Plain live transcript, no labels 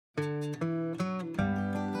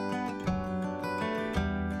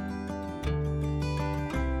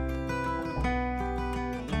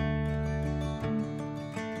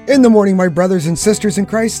In the morning, my brothers and sisters in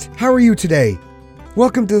Christ, how are you today?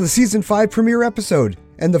 Welcome to the Season 5 premiere episode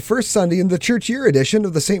and the first Sunday in the Church Year edition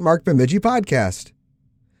of the St. Mark Bemidji podcast.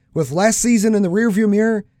 With last season in the rearview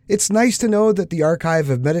mirror, it's nice to know that the archive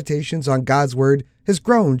of meditations on God's Word has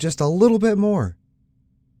grown just a little bit more.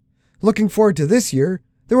 Looking forward to this year,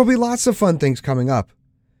 there will be lots of fun things coming up.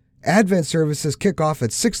 Advent services kick off at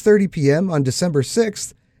 6:30 p.m. on December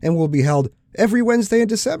 6th and will be held every Wednesday in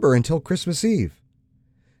December until Christmas Eve.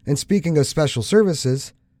 And speaking of special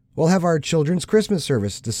services, we'll have our children's Christmas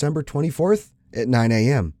service December 24th at 9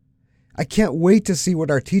 a.m. I can't wait to see what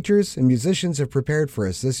our teachers and musicians have prepared for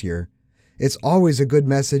us this year. It's always a good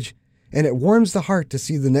message, and it warms the heart to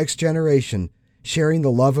see the next generation sharing the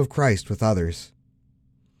love of Christ with others.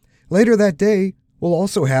 Later that day, we'll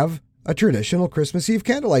also have a traditional Christmas Eve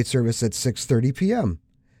candlelight service at 6:30 p.m.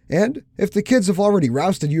 And if the kids have already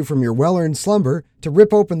rousted you from your well-earned slumber to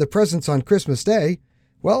rip open the presents on Christmas Day,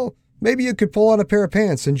 well, maybe you could pull on a pair of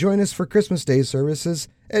pants and join us for Christmas Day services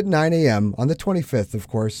at 9 a.m. on the 25th, of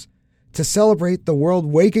course, to celebrate the world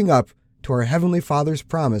waking up to our Heavenly Father's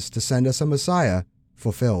promise to send us a Messiah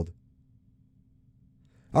fulfilled.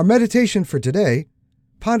 Our meditation for today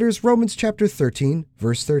ponders Romans chapter 13,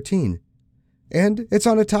 verse 13. And it's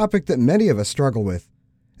on a topic that many of us struggle with,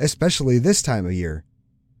 especially this time of year.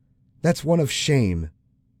 That's one of shame.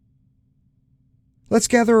 Let's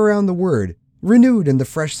gather around the Word, renewed in the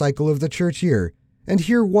fresh cycle of the church year, and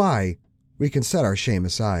hear why we can set our shame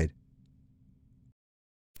aside.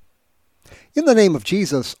 In the name of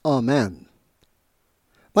Jesus, Amen.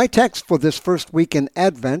 My text for this first week in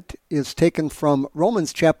Advent is taken from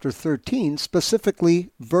Romans chapter 13,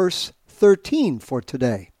 specifically verse 13 for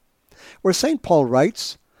today, where St. Paul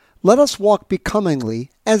writes, "Let us walk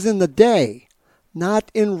becomingly as in the day,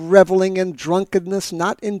 not in reveling and drunkenness,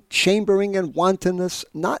 not in chambering and wantonness,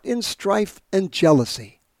 not in strife and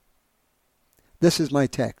jealousy." This is my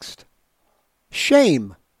text.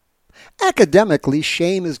 Shame. Academically,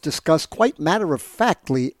 shame is discussed quite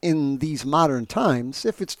matter-of-factly in these modern times,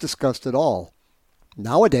 if it's discussed at all.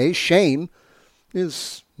 Nowadays, shame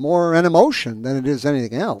is more an emotion than it is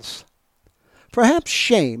anything else. Perhaps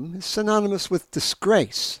shame is synonymous with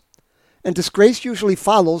disgrace, and disgrace usually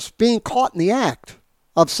follows being caught in the act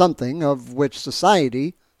of something of which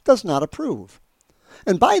society does not approve.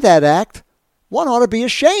 And by that act, one ought to be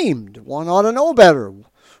ashamed, one ought to know better,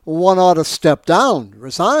 one ought to step down,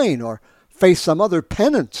 resign, or face some other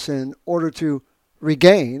penance in order to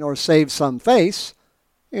regain or save some face,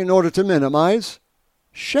 in order to minimize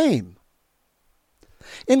shame.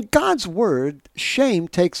 In God's Word, shame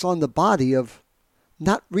takes on the body of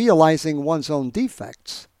not realizing one's own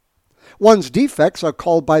defects. One's defects are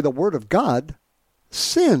called by the Word of God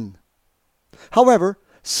sin. However,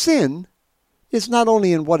 sin is not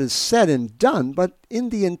only in what is said and done, but in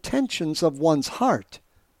the intentions of one's heart,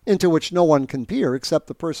 into which no one can peer except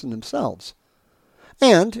the person themselves.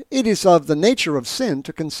 And it is of the nature of sin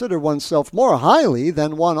to consider oneself more highly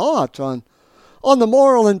than one ought on the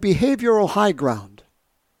moral and behavioral high ground.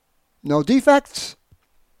 No defects,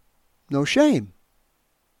 no shame.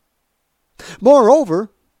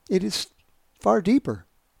 Moreover, it is far deeper.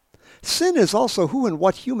 Sin is also who and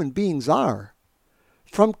what human beings are.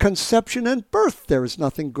 From conception and birth, there is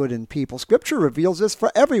nothing good in people. Scripture reveals this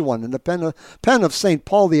for everyone in the pen of St.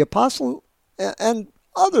 Paul the Apostle and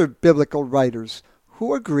other biblical writers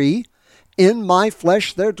who agree, "In my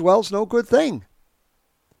flesh there dwells no good thing."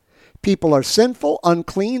 People are sinful,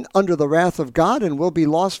 unclean, under the wrath of God, and will be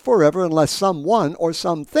lost forever unless someone or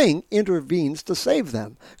something intervenes to save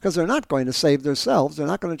them, because they're not going to save themselves. They're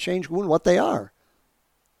not going to change who and what they are.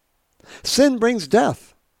 Sin brings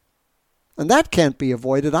death, and that can't be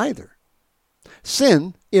avoided either.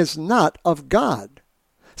 Sin is not of God.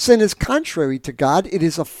 Sin is contrary to God. It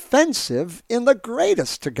is offensive in the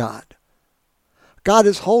greatest to God. God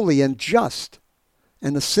is holy and just,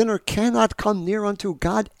 and the sinner cannot come near unto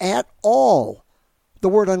God at all. The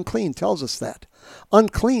word unclean tells us that.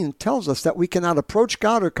 Unclean tells us that we cannot approach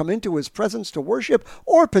God or come into His presence to worship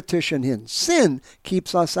or petition Him. Sin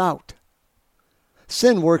keeps us out.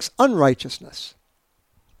 Sin works unrighteousness.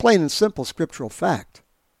 Plain and simple scriptural fact.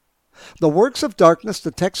 The works of darkness the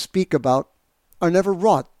texts speak about are never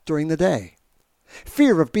wrought during the day.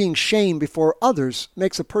 Fear of being shamed before others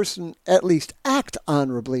makes a person at least act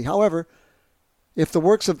honorably. However, if the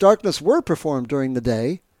works of darkness were performed during the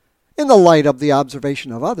day, in the light of the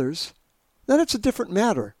observation of others, then it's a different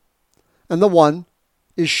matter. And the one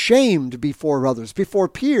is shamed before others, before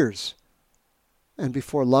peers, and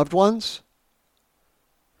before loved ones.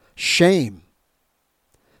 Shame.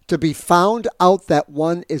 To be found out that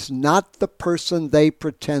one is not the person they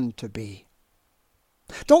pretend to be.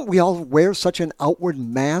 Don't we all wear such an outward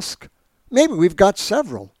mask? Maybe we've got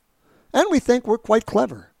several, and we think we're quite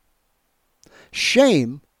clever.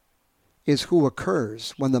 Shame is who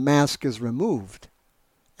occurs when the mask is removed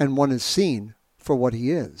and one is seen for what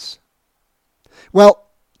he is. Well,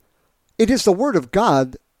 it is the Word of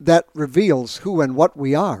God that reveals who and what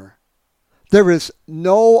we are. There is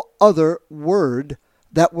no other word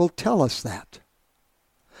that will tell us that.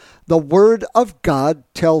 The Word of God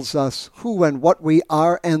tells us who and what we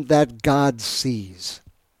are and that God sees.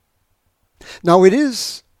 Now, it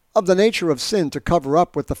is of the nature of sin to cover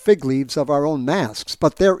up with the fig leaves of our own masks,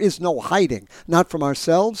 but there is no hiding, not from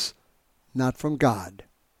ourselves, not from God.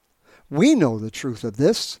 We know the truth of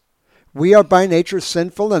this. We are by nature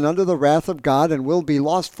sinful and under the wrath of God and will be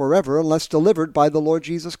lost forever unless delivered by the Lord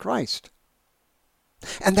Jesus Christ.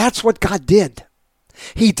 And that's what God did.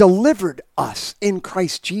 He delivered us in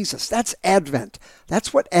Christ Jesus. That's Advent.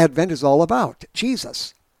 That's what Advent is all about,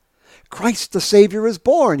 Jesus. Christ the Savior is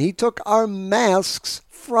born. He took our masks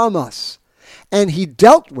from us, and he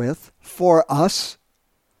dealt with, for us,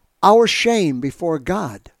 our shame before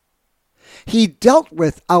God. He dealt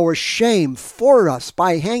with our shame for us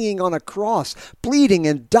by hanging on a cross, bleeding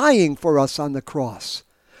and dying for us on the cross,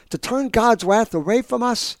 to turn God's wrath away from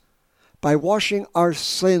us by washing our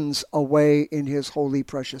sins away in his holy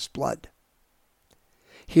precious blood.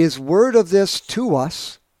 His word of this to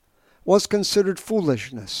us was considered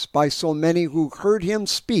foolishness by so many who heard him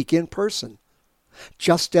speak in person,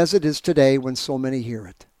 just as it is today when so many hear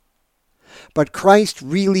it. But Christ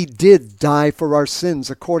really did die for our sins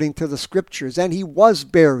according to the Scriptures, and he was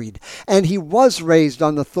buried, and he was raised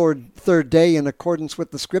on the third day in accordance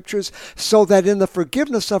with the Scriptures, so that in the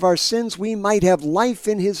forgiveness of our sins we might have life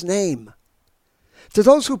in his name. To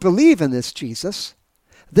those who believe in this Jesus,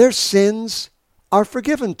 their sins are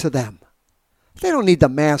forgiven to them. They don't need the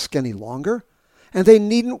mask any longer, and they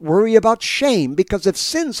needn't worry about shame, because if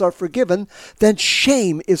sins are forgiven, then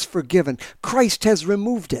shame is forgiven. Christ has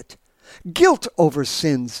removed it. Guilt over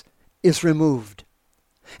sins is removed.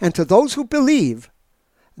 And to those who believe,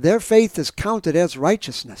 their faith is counted as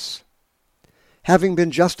righteousness. Having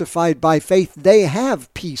been justified by faith, they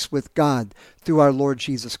have peace with God through our Lord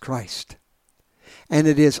Jesus Christ. And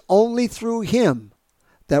it is only through him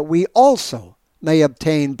that we also may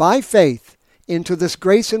obtain by faith into this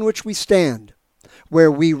grace in which we stand,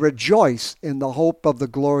 where we rejoice in the hope of the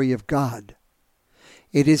glory of God.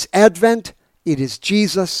 It is Advent, it is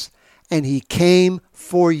Jesus, and he came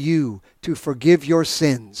for you to forgive your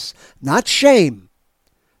sins. Not shame,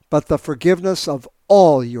 but the forgiveness of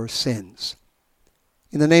all your sins.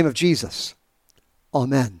 In the name of Jesus,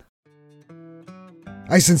 amen.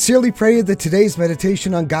 I sincerely pray that today's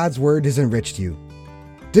meditation on God's Word has enriched you.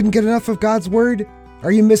 Didn't get enough of God's Word?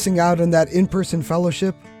 Are you missing out on that in-person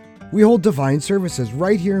fellowship? We hold divine services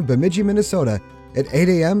right here in Bemidji, Minnesota at 8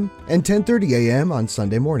 a.m. and 10:30 a.m. on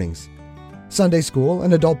Sunday mornings. Sunday school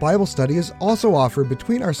and adult Bible study is also offered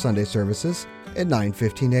between our Sunday services at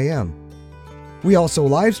 9:15 a.m. We also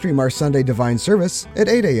live stream our Sunday divine service at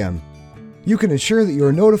 8 a.m. You can ensure that you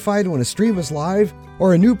are notified when a stream is live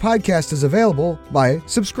or a new podcast is available by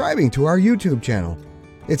subscribing to our YouTube channel.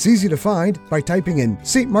 It's easy to find by typing in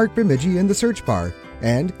St. Mark Bemidji in the search bar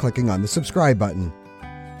and clicking on the subscribe button.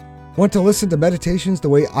 Want to listen to meditations the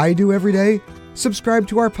way I do every day? Subscribe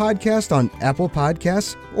to our podcast on Apple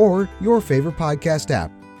Podcasts or your favorite podcast app.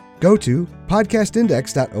 Go to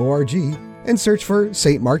podcastindex.org and search for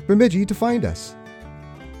St. Mark Bemidji to find us.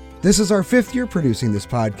 This is our 5th year producing this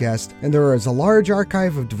podcast, and there is a large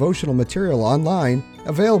archive of devotional material online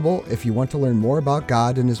available if you want to learn more about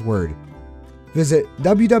God and his Word. Visit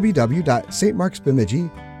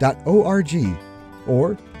www.stmarksbemidji.org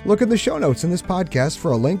or look in the show notes in this podcast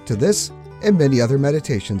for a link to this and many other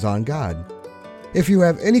meditations on God. If you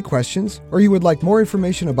have any questions or you would like more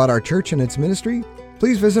information about our church and its ministry,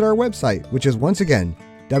 please visit our website, which is once again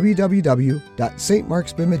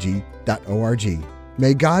www.stmarksbemidji.org.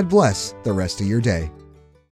 May God bless the rest of your day.